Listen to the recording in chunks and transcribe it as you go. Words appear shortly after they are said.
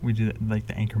We do like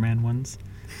the Anchorman ones.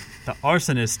 The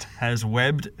arsonist has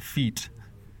webbed feet.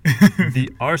 The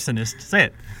arsonist, say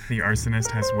it. The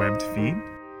arsonist has webbed feet.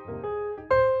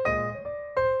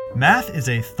 Math is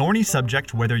a thorny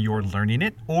subject whether you're learning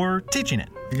it or teaching it.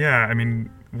 Yeah, I mean,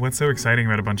 what's so exciting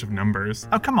about a bunch of numbers?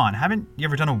 Oh, come on. Haven't you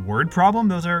ever done a word problem?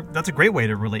 That's a great way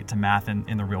to relate to math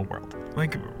in the real world.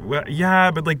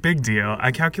 Yeah, but big deal.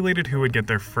 I calculated who would get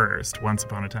there first once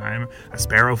upon a time. A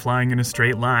sparrow flying in a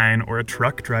straight line or a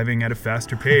truck driving at a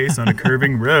faster pace on a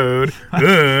curving road.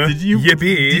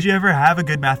 Yippee. Did you ever have a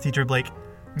good math teacher, Blake?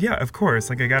 Yeah, of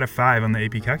course. I got a 5 on the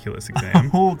AP Calculus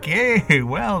exam. Okay,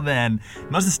 well then.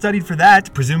 Must have studied for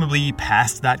that, presumably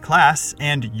passed that class,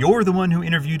 and you're the one who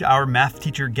interviewed our math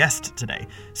teacher guest today.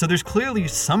 So there's clearly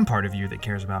some part of you that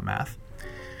cares about math.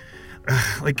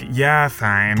 Yeah,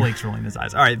 fine. Blake's rolling his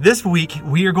eyes. All right, this week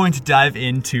we are going to dive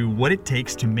into what it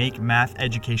takes to make math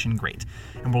education great.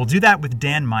 And we'll do that with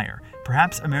Dan Meyer,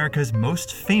 perhaps America's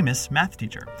most famous math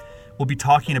teacher. We'll be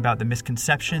talking about the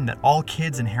misconception that all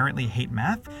kids inherently hate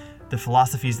math, the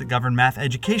philosophies that govern math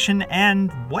education,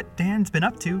 and what Dan's been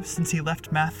up to since he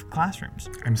left math classrooms.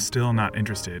 I'm still not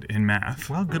interested in math.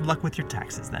 Well, good luck with your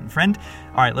taxes then, friend.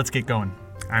 All right, let's get going.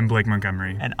 I'm Blake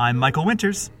Montgomery. And I'm Michael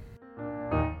Winters.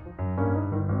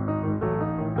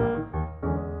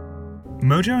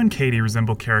 Mojo and Katie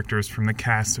resemble characters from the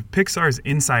cast of Pixar's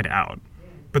Inside Out.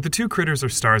 But the two critters are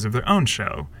stars of their own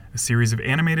show, a series of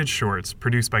animated shorts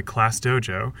produced by Class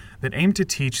Dojo that aim to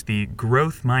teach the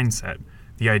growth mindset,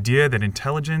 the idea that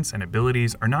intelligence and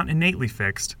abilities are not innately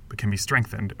fixed, but can be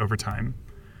strengthened over time.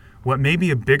 What may be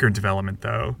a bigger development,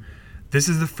 though, this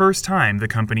is the first time the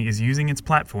company is using its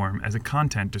platform as a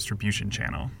content distribution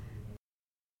channel.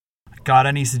 Got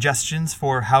any suggestions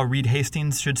for how Reed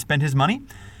Hastings should spend his money?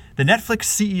 The Netflix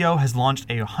CEO has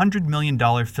launched a $100 million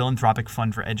philanthropic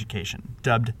fund for education,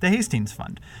 dubbed the Hastings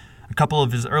Fund. A couple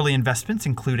of his early investments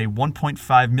include a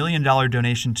 $1.5 million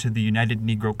donation to the United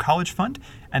Negro College Fund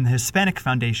and the Hispanic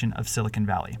Foundation of Silicon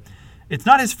Valley. It's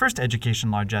not his first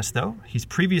education largesse, though. He's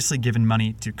previously given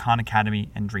money to Khan Academy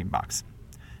and Dreambox.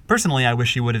 Personally, I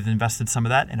wish he would have invested some of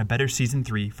that in a better Season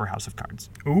 3 for House of Cards.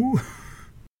 Ooh.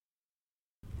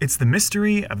 It's the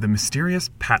mystery of the mysterious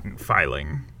patent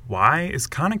filing. Why is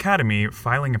Khan Academy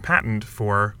filing a patent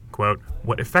for, quote,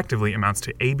 what effectively amounts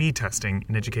to A/B testing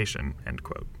in education, end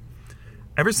quote?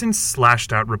 Ever since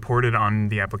Slashdot reported on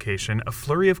the application, a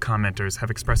flurry of commenters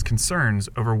have expressed concerns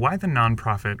over why the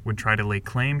nonprofit would try to lay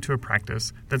claim to a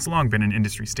practice that's long been an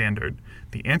industry standard.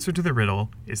 The answer to the riddle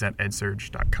is at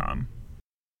edsurge.com.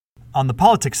 On the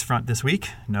politics front this week,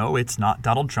 no, it's not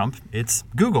Donald Trump, it's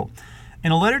Google.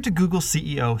 In a letter to Google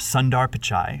CEO Sundar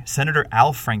Pichai, Senator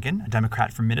Al Franken, a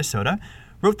Democrat from Minnesota,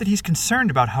 wrote that he's concerned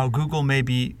about how Google may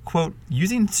be, quote,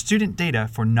 using student data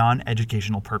for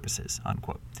non-educational purposes,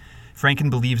 unquote. Franken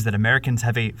believes that Americans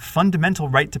have a fundamental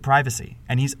right to privacy,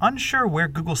 and he's unsure where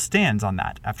Google stands on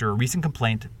that after a recent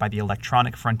complaint by the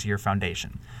Electronic Frontier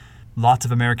Foundation. Lots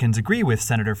of Americans agree with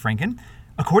Senator Franken.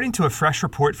 According to a fresh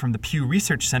report from the Pew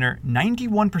Research Center,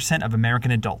 91% of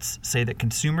American adults say that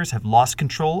consumers have lost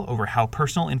control over how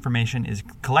personal information is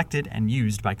collected and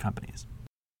used by companies.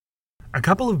 A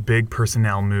couple of big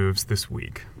personnel moves this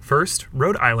week. First,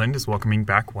 Rhode Island is welcoming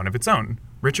back one of its own,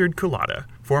 Richard Culata,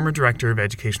 former Director of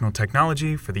Educational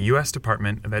Technology for the U.S.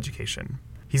 Department of Education.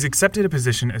 He's accepted a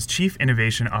position as Chief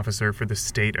Innovation Officer for the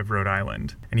state of Rhode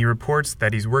Island, and he reports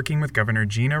that he's working with Governor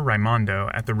Gina Raimondo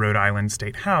at the Rhode Island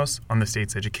State House on the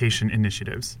state's education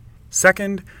initiatives.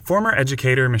 Second, former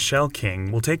educator Michelle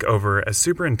King will take over as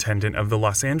superintendent of the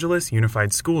Los Angeles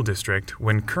Unified School District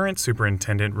when current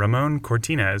superintendent Ramon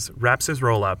Cortines wraps his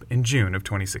role up in June of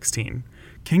 2016.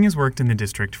 King has worked in the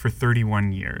district for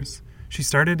 31 years. She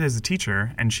started as a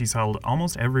teacher, and she's held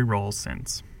almost every role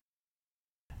since.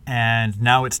 And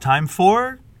now it's time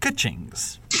for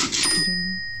Kachings.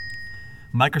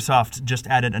 Microsoft just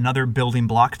added another building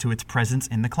block to its presence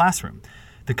in the classroom.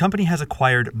 The company has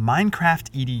acquired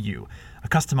Minecraft EDU, a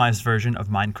customized version of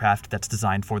Minecraft that's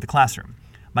designed for the classroom.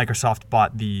 Microsoft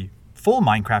bought the full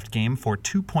Minecraft game for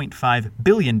 $2.5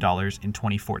 billion in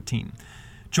 2014.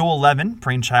 Joel Levin,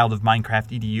 brainchild of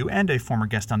Minecraft EDU and a former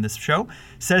guest on this show,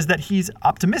 says that he's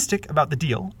optimistic about the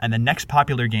deal and the next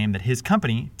popular game that his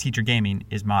company, Teacher Gaming,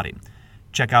 is modding.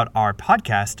 Check out our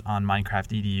podcast on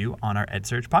Minecraft EDU on our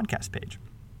EdSurge podcast page.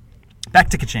 Back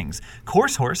to Kachings.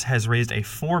 CourseHorse has raised a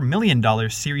 $4 million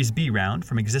Series B round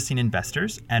from existing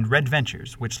investors and Red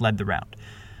Ventures, which led the round.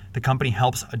 The company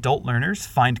helps adult learners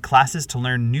find classes to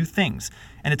learn new things,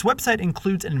 and its website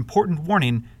includes an important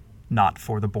warning, not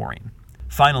for the boring.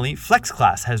 Finally,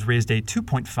 FlexClass has raised a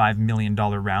 $2.5 million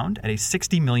round at a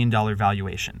 $60 million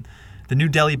valuation. The New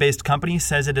Delhi-based company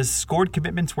says it has scored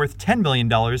commitments worth $10 million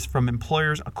from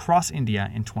employers across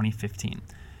India in 2015.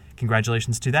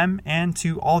 Congratulations to them and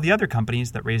to all the other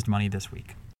companies that raised money this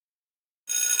week.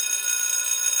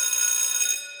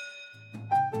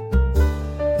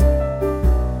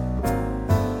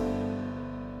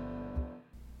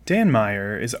 Dan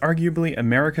Meyer is arguably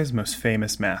America's most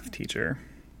famous math teacher.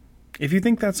 If you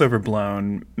think that's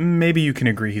overblown, maybe you can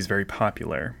agree he's very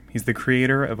popular. He's the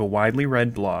creator of a widely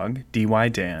read blog, DY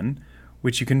Dan,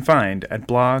 which you can find at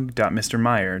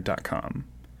blog.mrmeyer.com.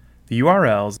 The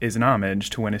URL is an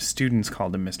homage to when his students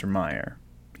called him Mr. Meyer.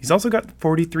 He's also got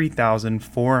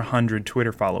 43,400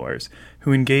 Twitter followers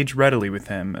who engage readily with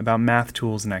him about math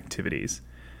tools and activities.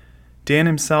 Dan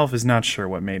himself is not sure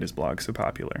what made his blog so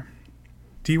popular.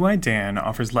 DY Dan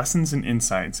offers lessons and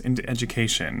insights into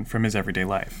education from his everyday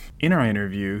life. In our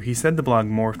interview, he said the blog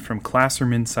morphed from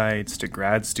classroom insights to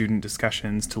grad student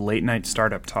discussions to late-night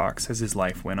startup talks as his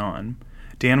life went on.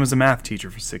 Dan was a math teacher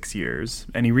for 6 years,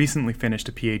 and he recently finished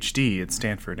a PhD at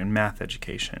Stanford in math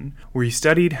education, where he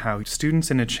studied how students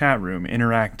in a chat room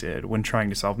interacted when trying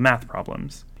to solve math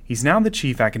problems. He's now the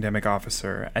chief academic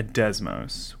officer at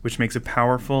Desmos, which makes a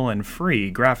powerful and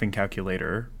free graphing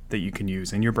calculator that you can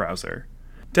use in your browser.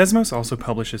 Desmos also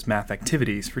publishes math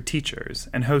activities for teachers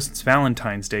and hosts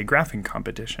Valentine's Day graphing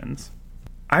competitions.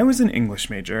 I was an English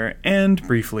major and,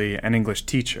 briefly, an English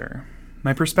teacher.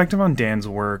 My perspective on Dan's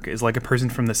work is like a person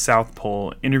from the South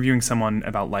Pole interviewing someone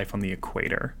about life on the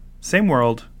equator. Same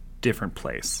world, different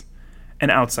place. An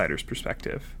outsider's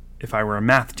perspective. If I were a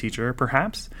math teacher,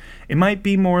 perhaps, it might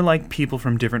be more like people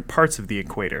from different parts of the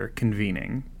equator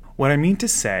convening. What I mean to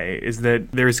say is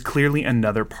that there is clearly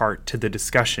another part to the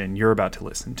discussion you're about to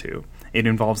listen to. It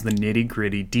involves the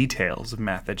nitty-gritty details of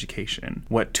math education.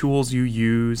 What tools you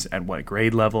use, at what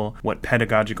grade level, what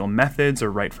pedagogical methods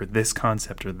are right for this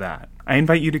concept or that. I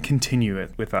invite you to continue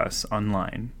it with us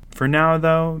online. For now,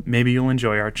 though, maybe you'll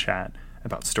enjoy our chat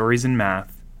about stories in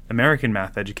math, American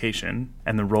math education,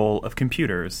 and the role of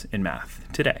computers in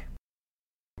math today.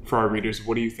 For our readers,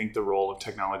 what do you think the role of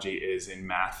technology is in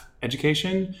math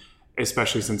education,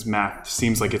 especially since math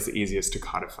seems like it's the easiest to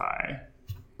codify?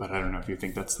 But I don't know if you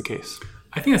think that's the case.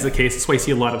 I think that's the case. That's why you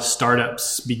see a lot of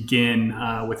startups begin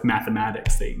with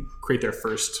mathematics. They create their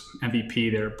first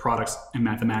MVP, their products in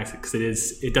mathematics,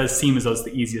 because it does seem as though it's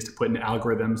the easiest to put into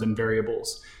algorithms and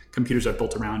variables. Computers are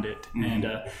built around it. Mm-hmm. And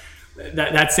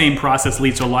that same process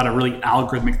leads to a lot of really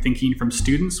algorithmic thinking from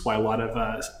students, why a lot of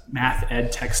math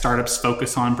ed tech startups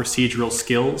focus on procedural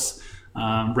skills,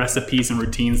 recipes and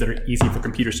routines that are easy for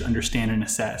computers to understand and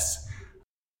assess.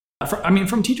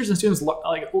 From teachers and students,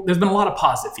 there's been a lot of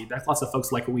positive feedback. Lots of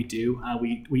folks like what we do.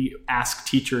 We ask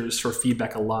teachers for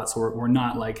feedback a lot, so we're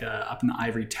not like up in the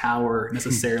ivory tower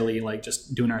necessarily, like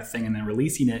just doing our thing and then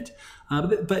releasing it.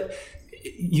 But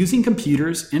using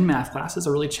computers in math class is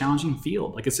a really challenging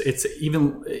field. Like it's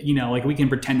even, like we can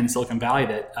pretend in Silicon Valley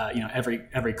that,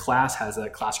 every class has a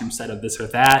classroom set of this or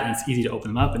that, and it's easy to open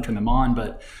them up and turn them on.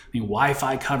 But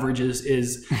Wi-Fi coverage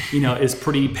is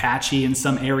pretty patchy in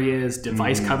some areas.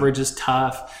 Device coverage is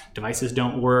tough. Devices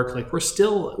don't work. Like we're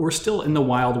still in the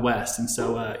Wild West. And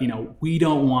so, we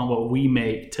don't want what we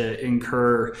make to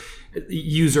incur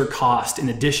user cost in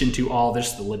addition to all the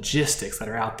logistics that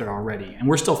are out there already. And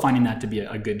we're still finding that to be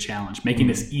a good challenge, making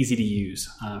this easy to use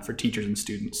for teachers and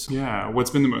students. Yeah. What's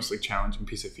been the most challenging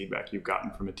piece of feedback you've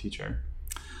gotten from a teacher?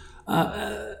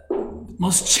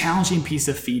 Most challenging piece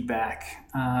of feedback.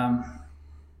 I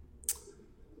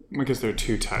guess there are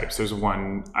two types. There's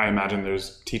one, I imagine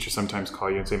there's teachers sometimes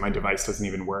call you and say, my device doesn't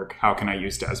even work. How can I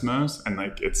use Desmos? And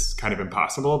it's kind of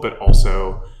impossible, but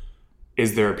also,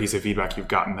 is there a piece of feedback you've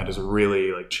gotten that has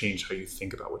really changed how you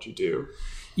think about what you do?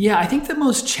 Yeah, I think the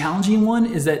most challenging one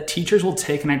is that teachers will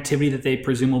take an activity that they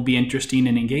presume will be interesting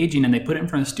and engaging, and they put it in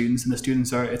front of students, and the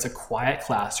students it's a quiet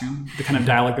classroom. The kind of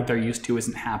dialogue that they're used to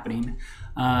isn't happening.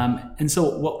 And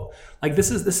so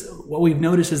what we've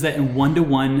noticed is that in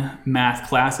one-to-one math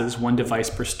classes, one device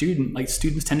per student,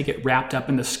 students tend to get wrapped up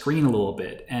in the screen a little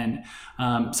bit. And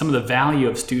some of the value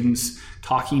of students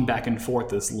talking back and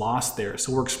forth is lost there.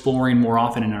 So we're exploring more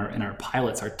often in our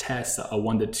pilots, our tests, a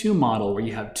 1-to-2 model where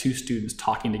you have two students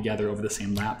talking together over the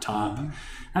same laptop. Mm-hmm.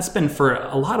 That's been, for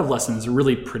a lot of lessons,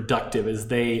 really productive as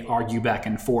they argue back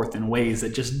and forth in ways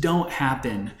that just don't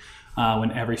happen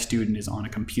when every student is on a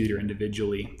computer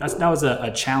individually. That was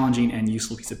a challenging and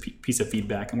useful piece of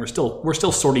feedback, and we're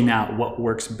still sorting out what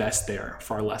works best there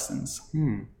for our lessons.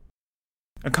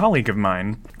 A colleague of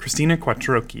mine, Christina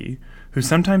Quattrocchi, who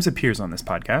sometimes appears on this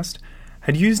podcast,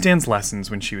 had used Dan's lessons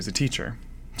when she was a teacher.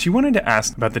 She wanted to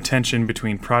ask about the tension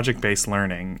between project-based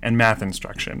learning and math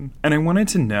instruction. And I wanted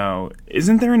to know,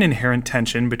 isn't there an inherent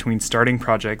tension between starting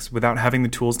projects without having the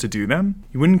tools to do them?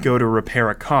 You wouldn't go to repair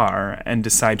a car and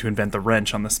decide to invent the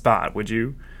wrench on the spot, would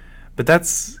you? But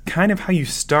that's kind of how you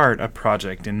start a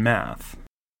project in math.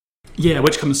 Yeah,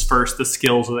 which comes first, the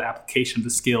skills or the application of the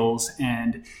skills?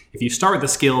 And if you start with the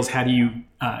skills, how do you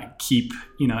keep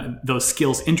those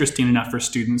skills interesting enough for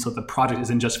students so that the project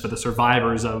isn't just for the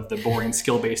survivors of the boring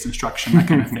skill-based instruction, that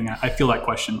kind of thing? I feel that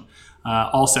question.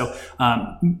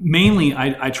 Mainly,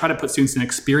 I try to put students in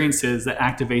experiences that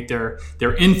activate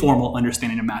their informal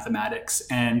understanding of mathematics,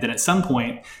 and then at some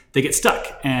point they get stuck.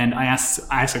 And I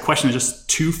ask a question that's just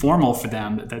too formal for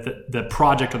them, that the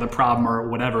project or the problem or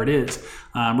whatever it is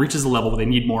reaches a level where they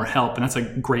need more help. And that's a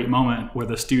great moment where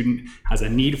the student has a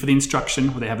need for the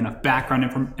instruction, where they have enough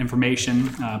background information,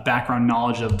 background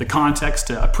knowledge of the context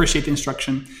to appreciate the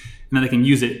instruction, and then they can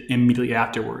use it immediately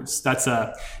afterwards. That's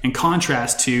in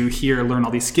contrast to here, learn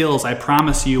all these skills. I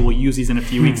promise you we'll use these in a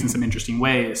few weeks in some interesting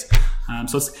ways.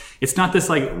 So it's not this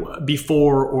like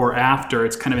before or after.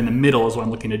 It's kind of in the middle is what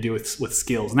I'm looking to do with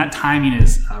skills. And that timing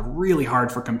is really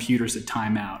hard for computers to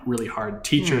time out, really hard.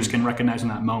 Teachers can recognize when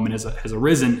that moment has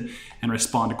arisen and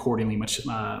respond accordingly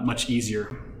much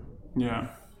easier. Yeah.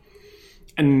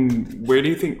 And where do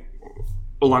you think,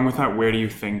 along with that, where do you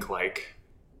think like,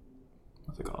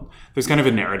 what's it called? There's kind of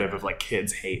a narrative of like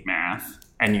kids hate math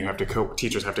and you have to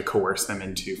teachers have to coerce them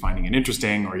into finding it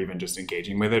interesting or even just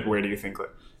engaging with it. Where do you think,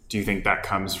 do you think that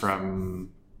comes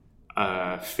from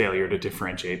failure to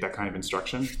differentiate that kind of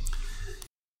instruction?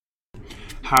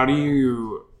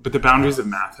 But the boundaries of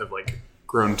math have like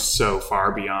grown so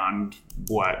far beyond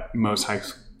what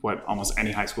almost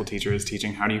any high school teacher is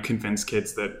teaching. How do you convince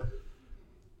kids that,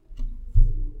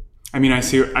 I mean, I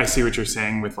see what you're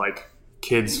saying with like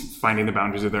kids finding the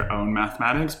boundaries of their own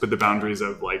mathematics, but the boundaries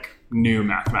of like new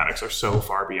mathematics are so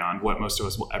far beyond what most of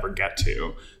us will ever get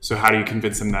to. So how do you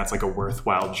convince them that's like a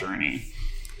worthwhile journey?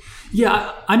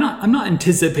 Yeah, I'm not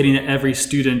anticipating that every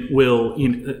student will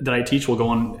that I teach will go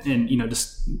on and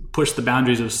just push the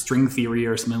boundaries of string theory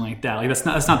or something like that. Like that's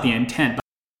not the intent. But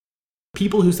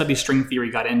people who study string theory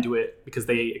got into it because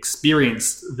they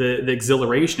experienced the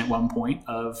exhilaration at one point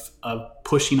of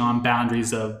pushing on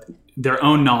boundaries of their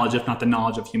own knowledge, if not the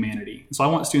knowledge of humanity. So I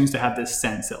want students to have this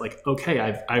sense that like, okay,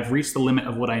 I've reached the limit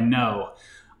of what I know.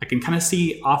 I can kind of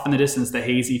see off in the distance the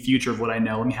hazy future of what I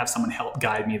know. Let me have someone help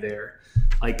guide me there.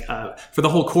 Like for the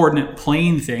whole coordinate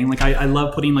plane thing, like I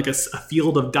love putting like a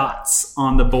field of dots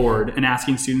on the board and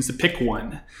asking students to pick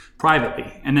one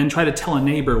privately and then try to tell a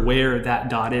neighbor where that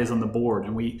dot is on the board.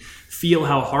 And we feel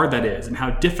how hard that is and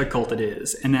how difficult it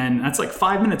is. And then that's like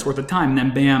 5 minutes worth of time. And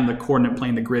then bam, the coordinate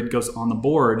plane, the grid goes on the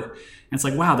board. And it's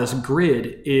like, wow, this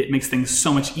grid, it makes things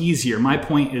so much easier. My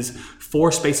point is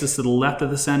 4 spaces to the left of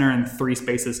the center and 3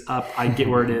 spaces up. I get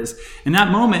where it is. And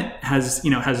that moment has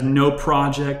no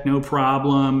project, no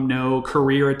problem, no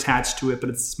career attached to it. But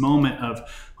it's this moment of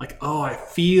like, oh, I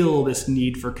feel this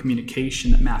need for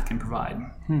communication that math can provide.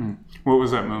 What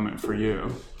was that moment for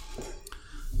you?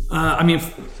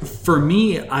 For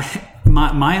me,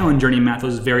 my own journey in math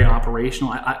was very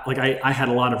operational. I had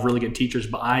a lot of really good teachers,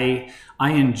 but I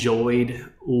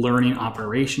enjoyed learning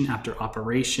operation after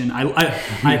operation.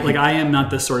 I am not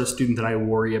the sort of student that I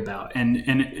worry about.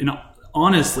 And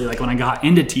honestly, like when I got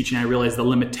into teaching, I realized the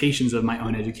limitations of my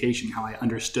own education, how I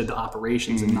understood the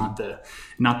operations and not the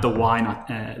why, not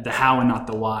the how and not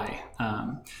the why.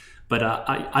 But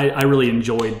I really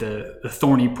enjoyed the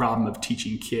thorny problem of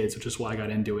teaching kids, which is why I got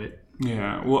into it.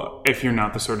 Yeah. Well, if you're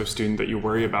not the sort of student that you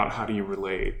worry about, how do you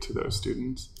relate to those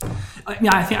students?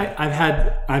 I think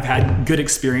I've had good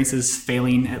experiences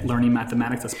failing at learning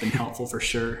mathematics. That's been helpful for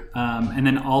sure. And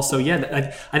then also,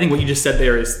 I think what you just said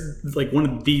there is like one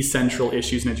of the central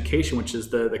issues in education, which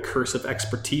is the curse of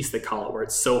expertise, they call it, where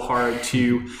it's so hard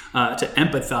to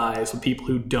empathize with people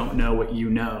who don't know what you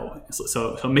know.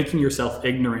 So making yourself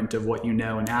ignorant of what you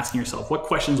know and asking yourself, what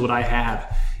questions would I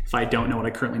have if I don't know what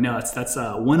I currently know? That's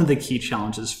one of the key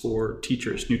challenges for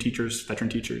teachers, new teachers, veteran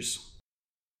teachers.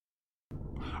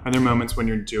 Are there moments when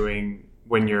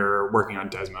you're working on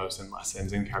Desmos and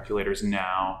lessons and calculators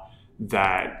now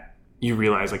that you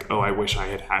realize like, oh, I wish I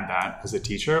had had that as a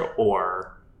teacher?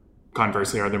 Or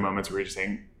conversely, are there moments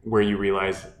where you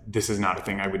realize this is not a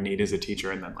thing I would need as a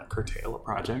teacher and then like curtail a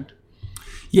project?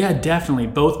 Yeah, definitely.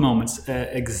 Both moments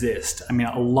exist. I mean,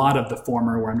 a lot of the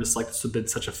former where I'm just like, this would have been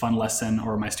such a fun lesson,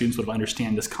 or my students would have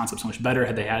understood this concept so much better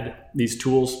had they had these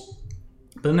tools.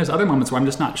 But then there's other moments where I'm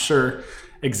just not sure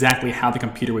exactly how the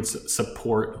computer would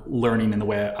support learning in the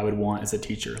way I would want as a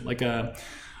teacher. Like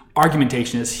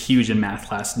Argumentation is huge in math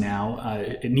class now.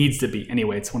 It needs to be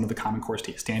anyway. It's one of the Common Core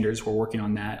standards. We're working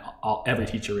on that. Every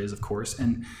teacher is, of course.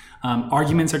 And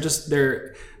arguments are just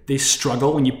they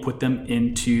struggle when you put them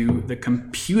into the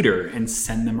computer and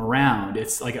send them around.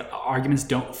 It's like arguments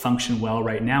don't function well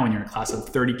right now when you're in a class of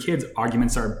 30 kids.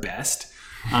 Arguments are best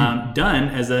done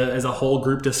as a whole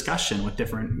group discussion with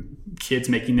different kids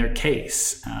making their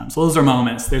case. So those are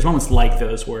moments. There's moments like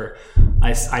those where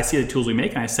I see the tools we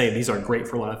make and I say these are great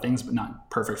for a lot of things, but not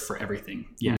perfect for everything.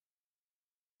 Yeah.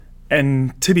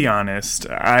 And to be honest,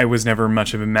 I was never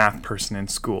much of a math person in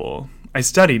school. I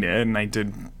studied it and I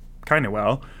did kind of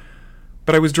well,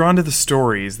 but I was drawn to the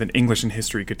stories that English and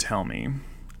history could tell me.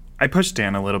 I pushed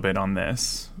Dan a little bit on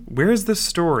this. Where is the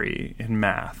story in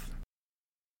math?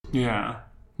 Yeah.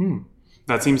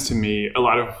 That seems to me a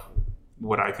lot of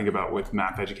what I think about with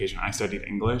math education. I studied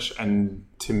English, and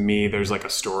to me, there's like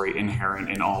a story inherent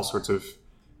in all sorts of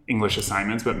English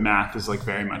assignments, but math is like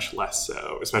very much less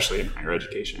so, especially in higher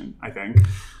education, I think.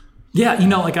 Yeah,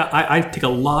 like I take a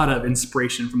lot of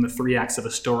inspiration from the 3 acts of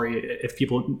a story. If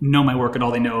people know my work at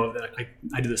all, they know that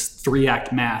I do this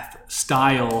 3-act math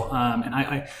style, and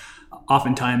I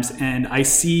oftentimes, and I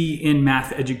see in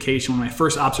math education, one of my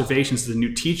first observations as a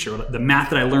new teacher, the math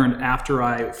that I learned after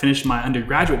I finished my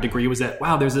undergraduate degree was that,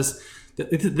 wow, this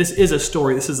is a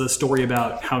story. This is a story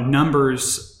about how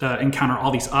numbers encounter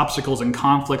all these obstacles and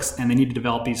conflicts, and they need to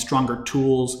develop these stronger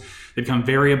tools. They become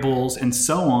variables and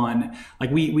so on.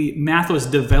 Like math was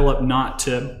developed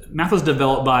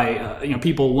by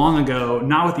people long ago,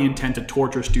 not with the intent to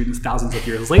torture students thousands of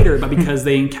years later, but because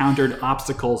they encountered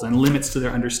obstacles and limits to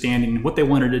their understanding. And what they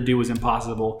wanted to do was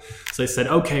impossible. So they said,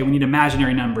 okay, we need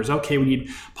imaginary numbers. Okay, we need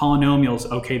polynomials.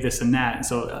 Okay, this and that. And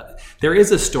so there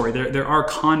is a story. There are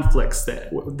conflicts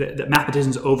that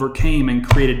mathematicians overcame and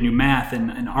created new math.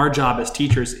 And our job as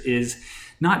teachers is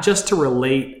not just to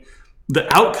relate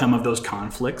the outcome of those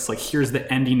conflicts, like here's the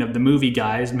ending of the movie,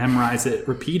 guys, memorize it,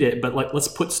 repeat it, but let's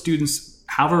put students,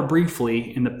 however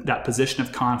briefly, in that position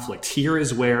of conflict. Here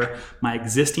is where my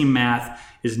existing math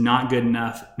is not good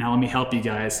enough. Now let me help you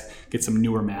guys get some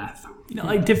newer math.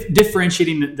 Like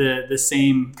differentiating the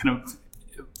same kind of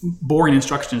boring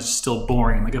instruction is still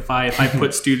boring. Like if I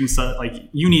put students like,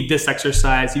 you need this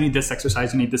exercise, you need this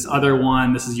exercise, you need this other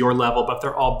one, this is your level, but if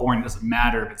they're all boring, it doesn't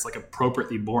matter. If it's like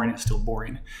appropriately boring, it's still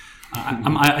boring.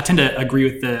 I tend to agree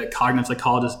with the cognitive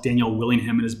psychologist Daniel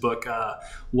Willingham in his book,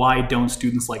 Why Don't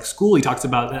Students Like School? He talks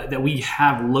about that we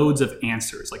have loads of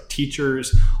answers. Like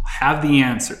teachers have the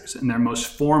answers in their most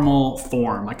formal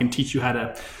form. I can teach you how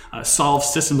to solve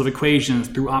systems of equations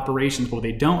through operations, but what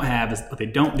they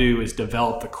don't do is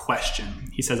develop the question.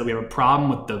 He says that we have a problem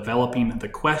with developing the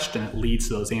question that leads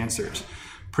to those answers.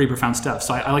 Pretty profound stuff.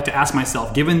 So I like to ask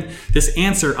myself, given this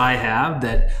answer I have,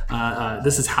 that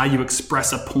this is how you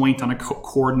express a point on a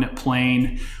coordinate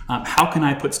plane, how can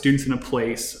I put students in a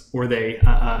place where they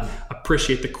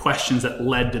appreciate the questions that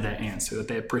led to that answer, that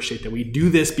they appreciate that we do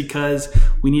this because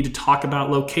we need to talk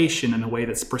about location in a way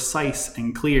that's precise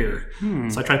and clear.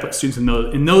 So I try to put students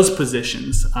in those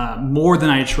positions more than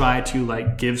I try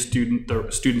to give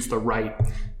students the right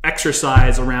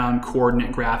exercise around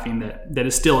coordinate graphing that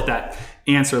is still at that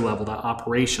answer level, that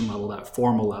operation level, that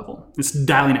formal level. It's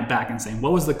dialing it back and saying,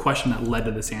 what was the question that led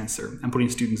to this answer? And putting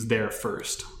students there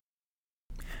first.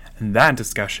 And that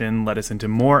discussion led us into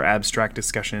more abstract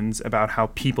discussions about how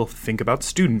people think about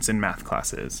students in math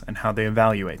classes and how they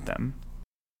evaluate them.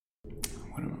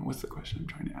 What's the question I'm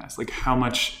trying to ask? Like how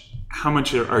much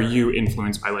are you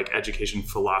influenced by education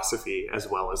philosophy as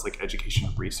well as education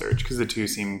research? Because the two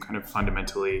seem kind of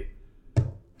fundamentally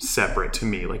separate to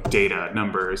me, like data,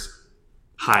 numbers,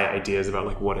 high ideas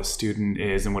about what a student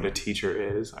is and what a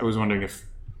teacher is. I was wondering if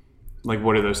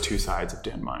what are those two sides of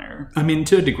Dan Meyer? I mean,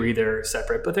 to a degree they're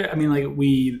separate, but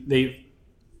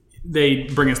they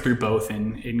bring us through both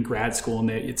in grad school, and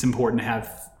it's important to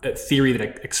have a theory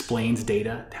that explains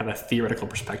data, to have a theoretical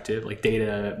perspective. Like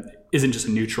data isn't just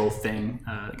a neutral thing.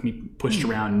 It can be pushed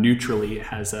around neutrally. It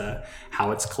has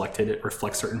how it's collected. It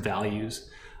reflects certain values.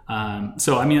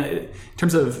 So, I mean, in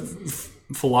terms of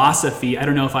philosophy, I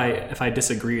don't know if I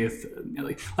disagree with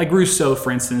like Rousseau,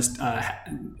 for instance,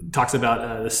 talks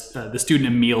about the student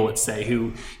Emile, let's say,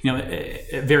 who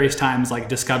at various times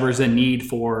discovers a need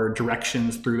for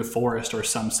directions through the forest or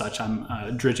some such.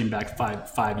 I'm dredging back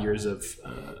five years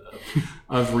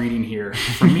of reading here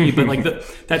for me, but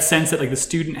that sense that the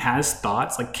student has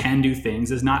thoughts, can do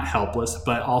things, is not helpless,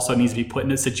 but also needs to be put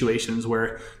into situations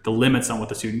where the limits on what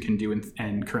the student can do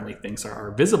and currently thinks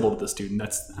are visible to the student.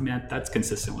 That's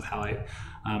consistent with how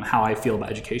I feel about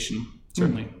education,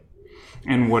 certainly.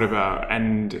 And what about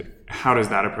and how does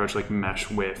that approach like mesh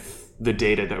with the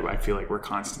data that I feel like we're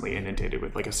constantly inundated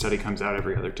with? Like a study comes out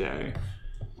every other day.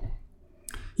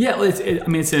 Yeah, well,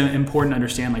 it's important to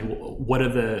understand like what are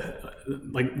the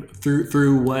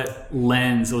through what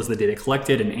lens was the data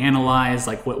collected and analyzed.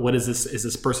 Like what is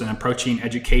this person approaching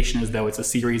education as though it's a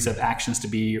series of actions to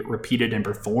be repeated and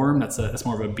performed? That's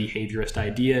more of a behaviorist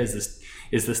idea.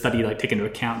 Is the study like take into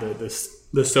account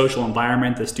the social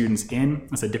environment the students in?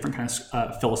 That's a different kind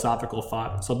of philosophical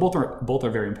thought. So both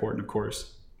are very important, of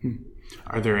course.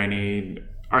 Are there any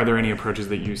approaches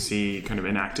that you see kind of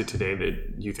enacted today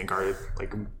that you think are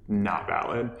like not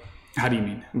valid? How do you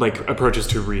mean? Like approaches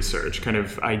to research, kind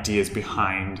of ideas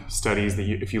behind studies that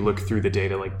if you look through the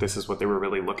data, like this is what they were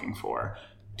really looking for.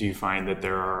 Do you find that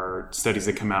there are studies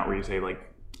that come out where you say like,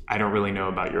 I don't really know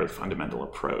about your fundamental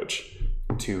approach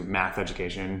to math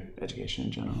education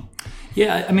in general?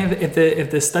 Yeah, I mean,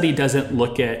 if the study doesn't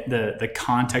look at the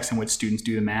context in which students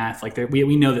do the math, like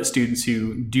we know that students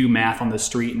who do math on the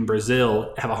street in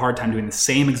Brazil have a hard time doing the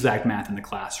same exact math in the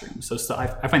classroom. So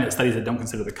I find that studies that don't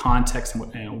consider the context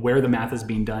and where the math is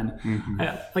being done,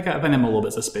 I find them a little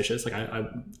bit suspicious. Like I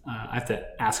have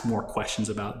to ask more questions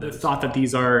about the thought that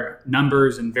these are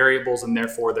numbers and variables, and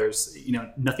therefore there's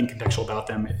nothing contextual about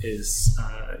them is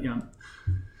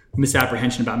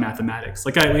misapprehension about mathematics.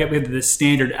 Like we have this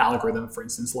standard algorithm, for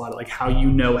instance, a lot of like how you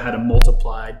know how to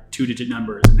multiply 2-digit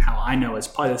numbers and how I know it's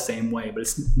probably the same way, but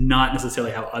it's not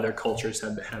necessarily how other cultures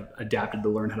have adapted to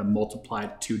learn how to multiply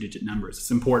 2-digit numbers.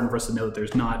 It's important for us to know that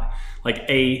there's not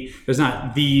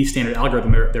the standard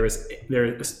algorithm.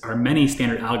 There are many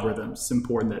standard algorithms. It's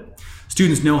important that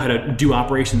students know how to do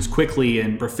operations quickly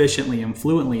and proficiently and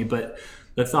fluently, but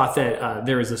the thought that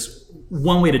there is this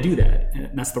one way to do that,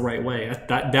 and that's the right way,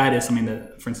 that is something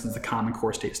that, for instance, the Common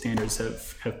Core state standards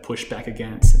have pushed back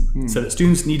against. And so that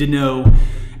students need to know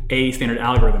a standard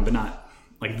algorithm, but not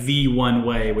like the one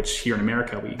way, which here in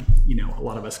America, a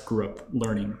lot of us grew up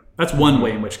learning. That's one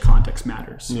way in which context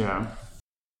matters. Yeah.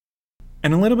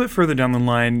 And a little bit further down the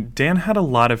line, Dan had a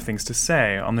lot of things to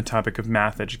say on the topic of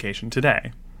math education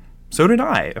today. So did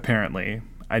I, apparently.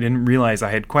 I didn't realize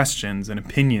I had questions and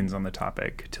opinions on the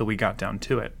topic till we got down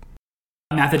to it.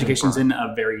 Math education is in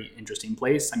a very interesting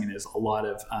place. I mean, there's a lot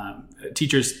of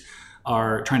teachers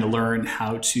are trying to learn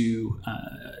how to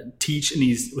teach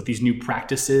with these new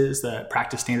practices, the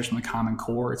practice standards from the Common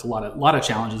Core. It's a lot of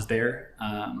challenges there.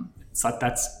 So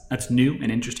that's new and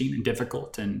interesting and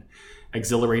difficult and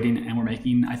exhilarating, and we're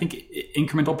making, I think,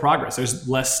 incremental progress. There's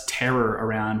less terror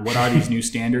around what are these new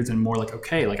standards and more like,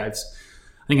 okay, like I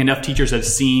think enough teachers have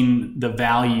seen the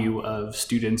value of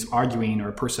students arguing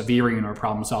or persevering or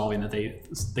problem solving that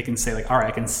they can say like, all right,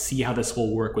 I can see how this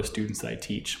will work with students that I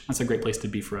teach. That's a great place to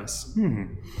be for us.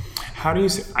 How do you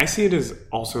see, I see it as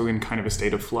also in kind of a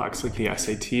state of flux. Like the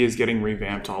SAT is getting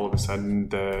revamped all of a sudden.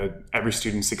 The Every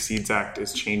Student Succeeds Act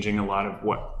is changing a lot of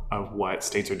what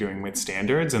states are doing with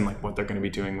standards and like what they're going to be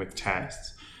doing with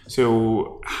tests.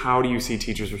 So how do you see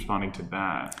teachers responding to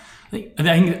that? I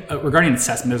think regarding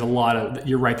assessment, there's a lot of,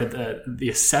 you're right that the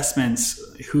assessments,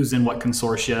 who's in what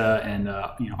consortia, and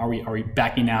are we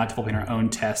backing out, developing our own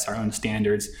tests, our own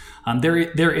standards?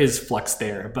 There is flux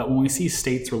there, but when we see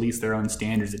states release their own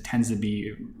standards, it tends to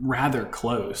be rather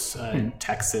close. In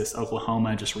Texas,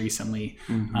 Oklahoma, just recently,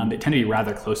 they tend to be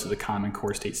rather close to the Common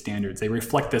Core state standards. They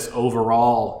reflect this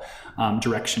overall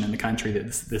direction in the country,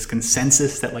 that this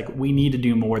consensus that like we need to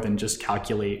do more than just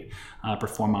calculate,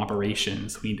 perform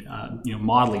operations. We need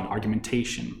modeling,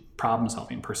 argumentation, problem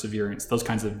solving, perseverance. Those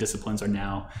kinds of disciplines are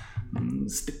now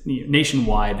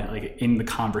nationwide, like in the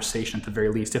conversation at the very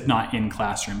least, if not in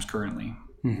classrooms currently.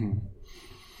 I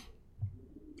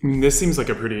mean, this seems like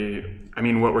what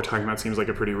we're talking about seems like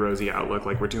a pretty rosy outlook.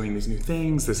 Like we're doing these new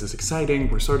things. This is exciting.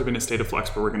 We're sort of in a state of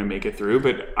flux, but we're going to make it through.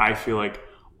 But I feel like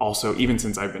also, even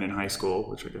since I've been in high school,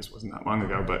 which I guess wasn't that long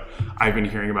ago, but I've been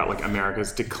hearing about like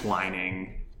America's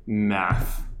declining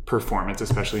math performance,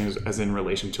 especially as in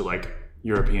relation to like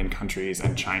European countries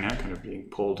and China kind of being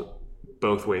pulled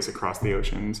both ways across the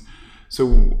oceans.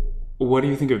 So what do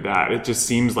you think of that? It just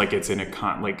seems like it's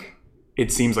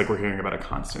it seems like we're hearing about a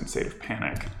constant state of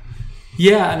panic.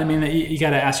 Yeah, and I mean, you got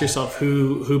to ask yourself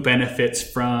who benefits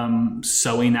from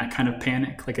sowing that kind of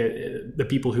panic. Like the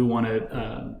people who want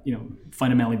to,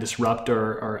 fundamentally disrupt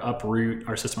or uproot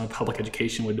our system of public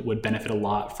education would benefit a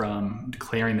lot from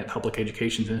declaring that public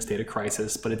education is in a state of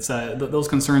crisis. But it's those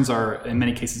concerns are in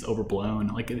many cases overblown.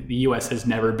 Like the U.S. has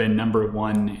never been number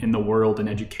one in the world in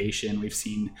education. We've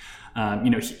seen,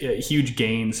 huge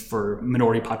gains for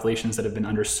minority populations that have been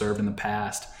underserved in the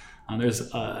past.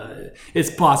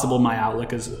 It's possible my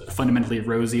outlook is fundamentally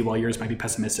rosy while yours might be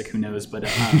pessimistic. Who knows? But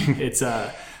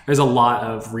there's a lot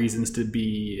of reasons to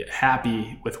be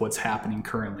happy with what's happening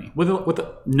currently. With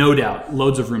no doubt,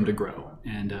 loads of room to grow.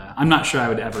 And I'm not sure I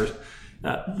would ever,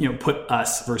 put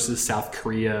us versus South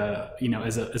Korea,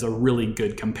 as a really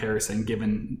good comparison,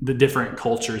 given the different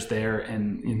cultures there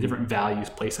and different values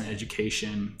placed on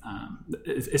education.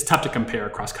 It's tough to compare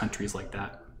across countries like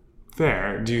that.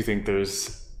 Fair. Do you think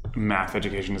math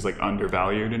education is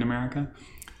undervalued in America?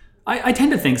 I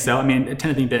tend to think so. I tend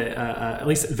to think that at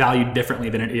least valued differently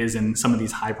than it is in some of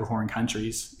these high-performing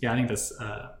countries. Yeah, I think that's.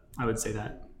 I would say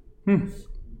that.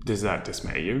 Does that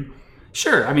dismay you?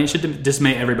 Sure. It should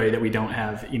dismay everybody that we don't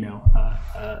have,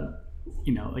 a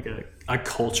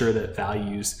culture that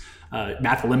values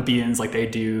math Olympians like they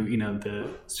do, the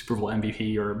Super Bowl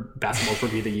MVP or basketball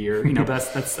rookie of the year. But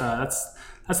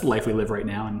that's the life we live right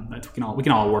now, and we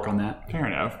can all work on that. Fair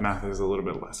enough. Math is a little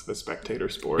bit less of a spectator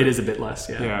sport. It is a bit less,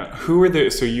 yeah. Yeah. Who are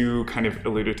so you kind of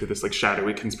alluded to this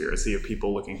shadowy conspiracy of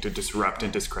people looking to disrupt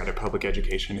and discredit public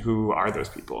education. Who are those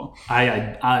people?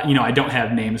 I don't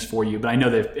have names for you, but I know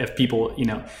that if people,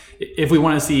 if we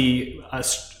want to see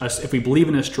us, if we believe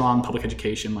in a strong public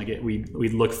education, we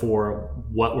look for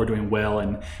what we're doing well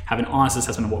and have an honest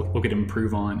assessment of what we could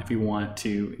improve on. If we want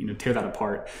to, tear that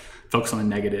apart, focus on the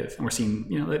negative, and we're seeing,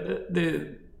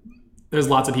 there's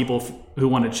lots of people who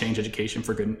want to change education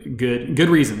for good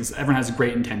reasons. Everyone has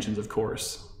great intentions, of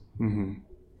course. Mm-hmm.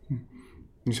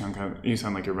 You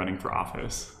sound like you're running for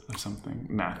office of something.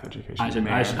 Math education.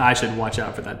 I should watch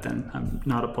out for that. Then I'm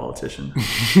not a politician.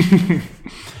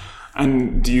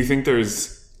 And do you think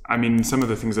some of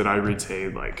the things that I read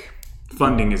say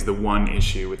funding is the one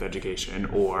issue with education,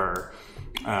 or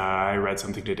I read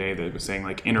something today that was saying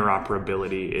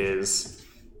interoperability is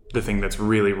the thing that's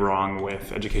really wrong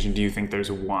with education. Do you think there's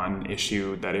one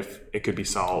issue that if it could be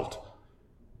solved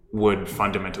would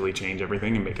fundamentally change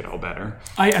everything and make it all better?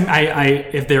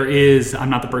 If there is, I'm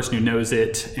not the person who knows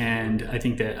it, and I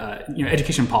think that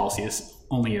education policy is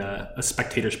only a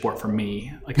spectator sport for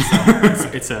me.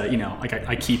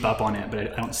 I keep up on it, but I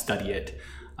don't study it.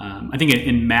 I think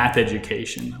in math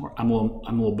education, I'm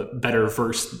a little bit better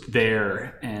versed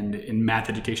there, and in math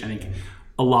education, I think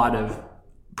a lot of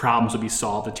problems would be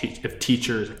solved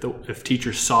if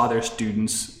teachers saw their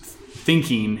students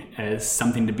thinking as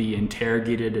something to be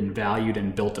interrogated and valued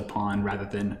and built upon, rather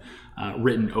than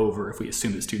written over. If we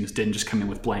assume that students didn't just come in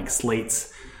with blank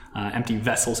slates, empty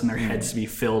vessels in their heads to be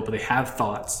filled, but they have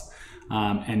thoughts.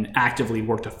 And actively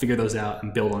work to figure those out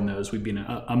and build on those, we'd be in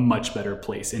a much better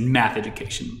place in math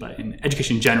education. But in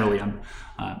education generally, I'm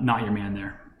not your man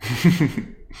there.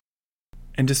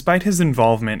 And despite his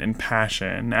involvement and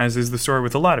passion, as is the story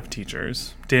with a lot of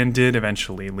teachers, Dan did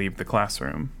eventually leave the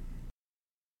classroom.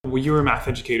 Well, you were a math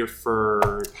educator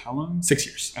for how long? 6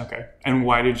 years. Okay. And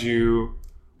why did you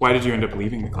end up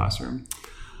leaving the classroom?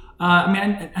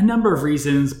 A number of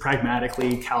reasons.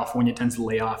 Pragmatically, California tends to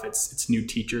lay off its new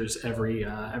teachers every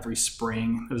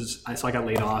spring. So I got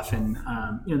laid off, and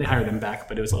they hired them back,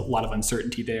 but it was a lot of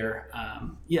uncertainty there.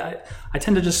 I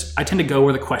tend to go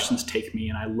where the questions take me,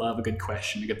 and I love a good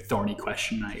question, a good thorny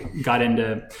question. I got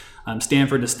into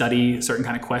Stanford to study a certain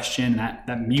kind of question, and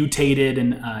that mutated,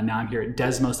 and now I'm here at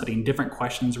Desmos studying different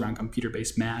questions around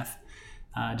computer-based math.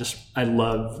 I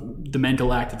love the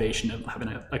mental activation of having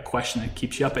a question that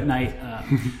keeps you up at night,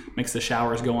 makes the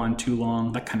showers go on too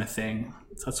long, that kind of thing.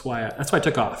 So that's why I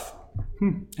took off.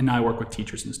 And now I work with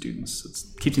teachers and students.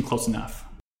 It keeps me close enough.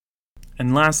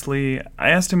 And lastly,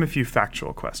 I asked him a few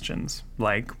factual questions,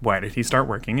 like why did he start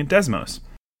working at Desmos?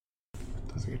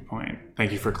 That's a good point.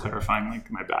 Thank you for clarifying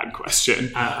my bad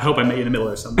question. I hope I met you in the middle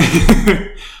or something.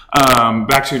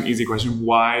 Back to an easy question.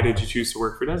 Why did you choose to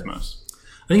work for Desmos?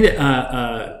 I think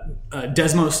that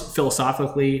Desmos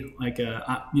philosophically,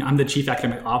 I'm the chief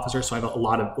academic officer, so I have a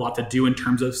lot to do in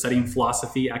terms of studying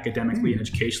philosophy academically and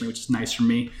educationally, which is nice for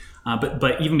me.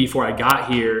 But even before I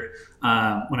got here,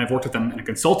 when I've worked with them in a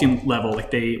consulting level,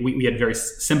 we had very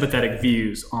sympathetic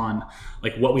views on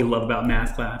what we love about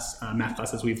math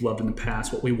classes we've loved in the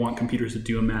past, what we want computers to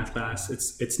do in math class.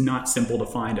 It's not simple to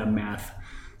find a math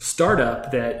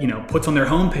startup that puts on their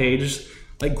homepage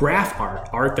graph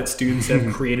art that students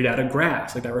have created out of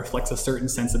graphs, that reflects a certain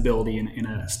sensibility in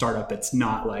a startup that's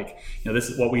not this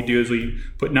is what we do is we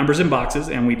put numbers in boxes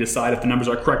and we decide if the numbers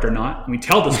are correct or not, and we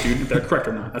tell the student if they're correct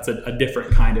or not. That's a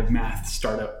different kind of math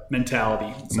startup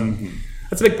mentality. So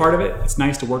that's a big part of it. It's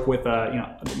nice to work with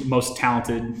the most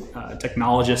talented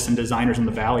technologists and designers in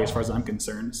the Valley, as far as I'm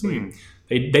concerned. So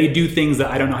they do things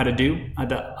that I don't know how to do,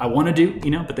 that I want to do,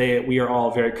 but we are all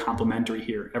very complementary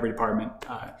here. Every department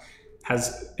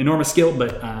has enormous skill,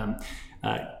 but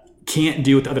can't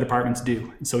do what the other departments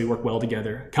do. And so we work well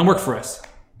together. Come work for us.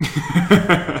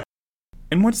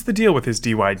 And what's the deal with his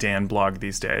DY Dan blog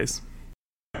these days?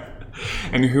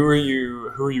 And who are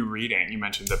you reading? You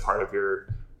mentioned that part of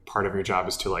your job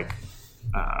is to like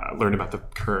learn about the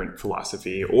current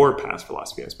philosophy or past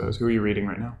philosophy, I suppose. Who are you reading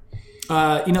right now?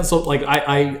 So like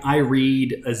I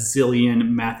read a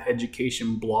zillion math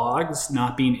education blogs.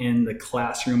 Not being in the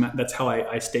classroom, that's how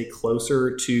I stay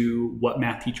closer to what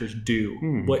math teachers do,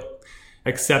 what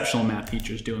exceptional math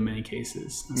teachers do in many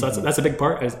cases. So that's a big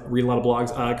part. I read a lot of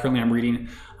blogs. Currently, I'm reading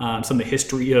some of the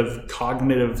history of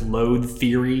cognitive load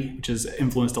theory, which has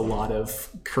influenced a lot of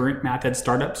current math ed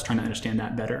startups, trying to understand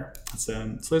that better.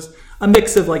 So there's a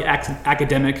mix of like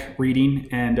academic reading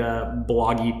and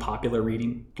bloggy popular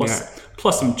reading, plus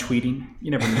some tweeting. You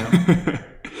never know.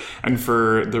 And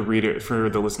for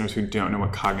the listeners who don't know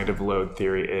what cognitive load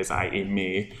theory is, i.e.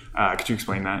 me, could you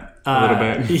explain that a little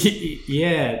bit?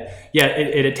 Yeah.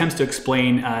 It attempts to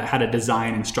explain how to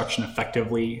design instruction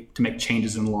effectively to make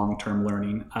changes in long-term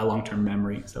learning, long-term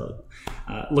memory. So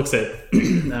it looks at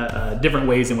different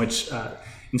ways in which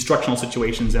instructional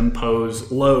situations impose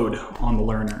load on the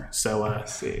learner. So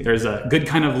there's a good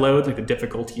kind of load, like the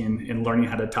difficulty in learning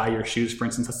how to tie your shoes, for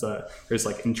instance. There's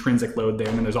like intrinsic load there.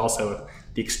 And then there's also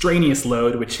the extraneous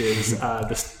load, which is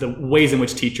the ways in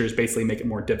which teachers basically make it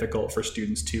more difficult for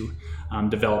students to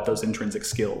develop those intrinsic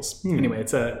skills. Anyway,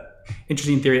 it's a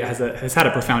interesting theory that has had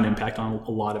a profound impact on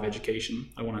a lot of education.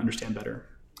 I want to understand better.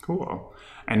 Cool.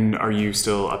 And are you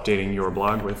still updating your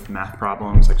blog with math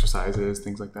problems, exercises,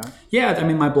 things like that? Yeah, I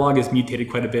mean, my blog has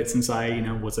mutated quite a bit since I,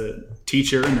 was a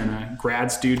teacher and then a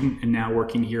grad student and now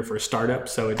working here for a startup.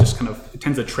 So it just it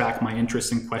tends to track my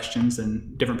interests and questions,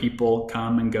 and different people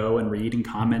come and go and read and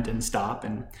comment and stop,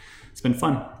 and it's been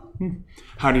fun.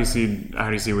 How do you see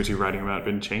what you're writing about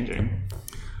been changing?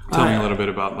 Tell me a little bit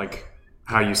about like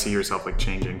how you see yourself like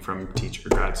changing from teacher,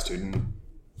 grad student,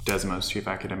 Desmos, Chief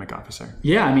Academic Officer.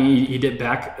 Yeah, I mean, you did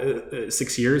back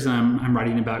 6 years, and I'm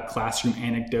writing about classroom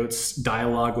anecdotes,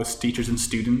 dialogue with teachers and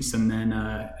students, and then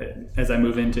as I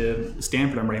move into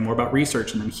Stanford, I'm writing more about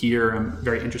research, and then here I'm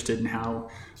very interested in how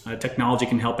technology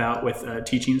can help out with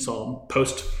teaching, so I'll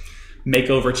post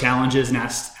makeover challenges and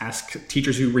ask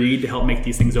teachers who read to help make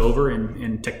these things over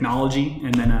in technology,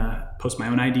 and then post my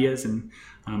own ideas, and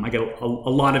I get a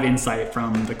lot of insight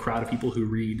from the crowd of people who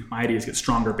read. My ideas get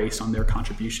stronger based on their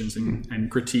contributions and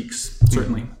critiques,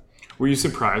 certainly. Were you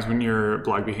surprised when your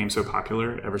blog became so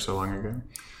popular ever so long ago?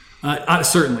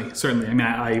 Certainly. I mean,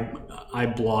 I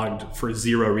blogged for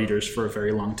 0 readers for a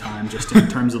very long time, just in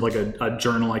terms of like a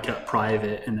journal I kept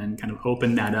private and then kind of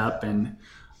opened that up. And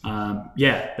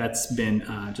that's been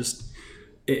just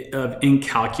of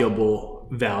incalculable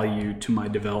value to my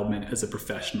development as a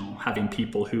professional, having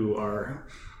people who are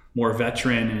more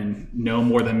veteran and know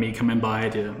more than me coming by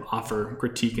to offer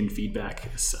critique and feedback.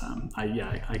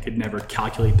 I could never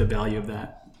calculate the value of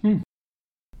that.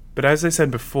 But as I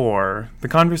said before, the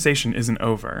conversation isn't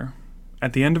over.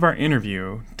 At the end of our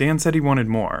interview, Dan said he wanted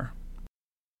more.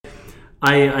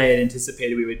 I had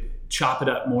anticipated we would chop it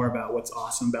up more about what's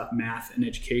awesome about math and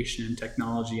education and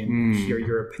technology and hear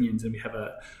your opinions, and we have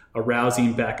a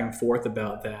rousing back and forth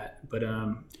about that. But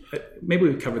maybe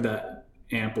we've covered that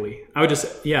amply. I'd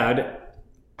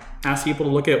ask people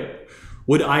to look at,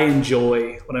 would I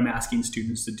enjoy what I'm asking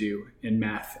students to do in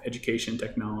math, education,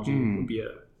 technology? Would be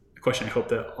a question I hope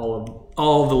that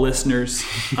all of the listeners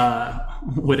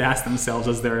would ask themselves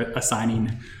as they're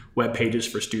assigning web pages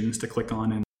for students to click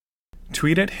on. And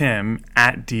tweet at him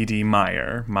at DD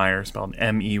Meyer, Meyer spelled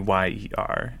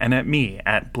Meyer, and at me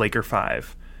at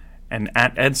Blaker5, and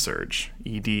at EdSurge,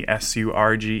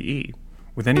 EDSURGE,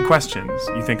 with any questions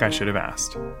you think I should have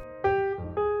asked.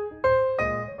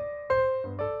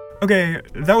 Okay,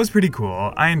 that was pretty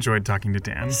cool. I enjoyed talking to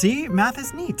Dan. See, math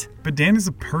is neat. But Dan is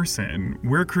a person.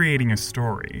 We're creating a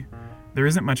story. There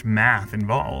isn't much math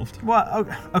involved. Well,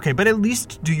 okay, but at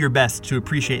least do your best to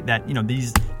appreciate that,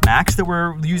 these Macs that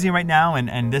we're using right now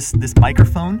and this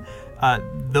microphone,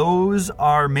 those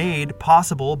are made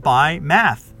possible by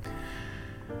math.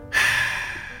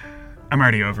 I'm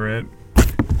already over it.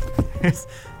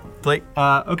 Blake,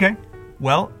 okay.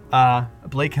 Well,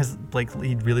 Blake,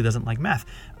 he really doesn't like math.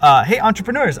 Hey,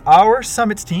 entrepreneurs, our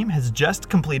Summits team has just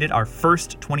completed our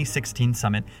first 2016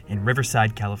 Summit in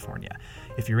Riverside, California.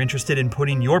 If you're interested in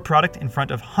putting your product in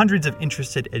front of hundreds of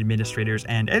interested administrators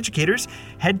and educators,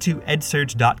 head to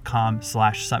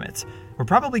edsurge.com/summits. We're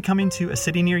probably coming to a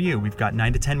city near you. We've got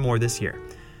 9 to 10 more this year.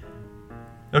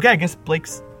 Okay, I guess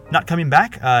Blake's not coming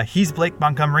back. He's Blake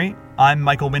Montgomery. I'm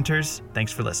Michael Winters.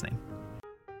 Thanks for listening.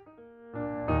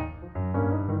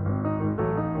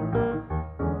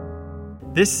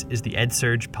 This is the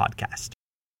EdSurge podcast.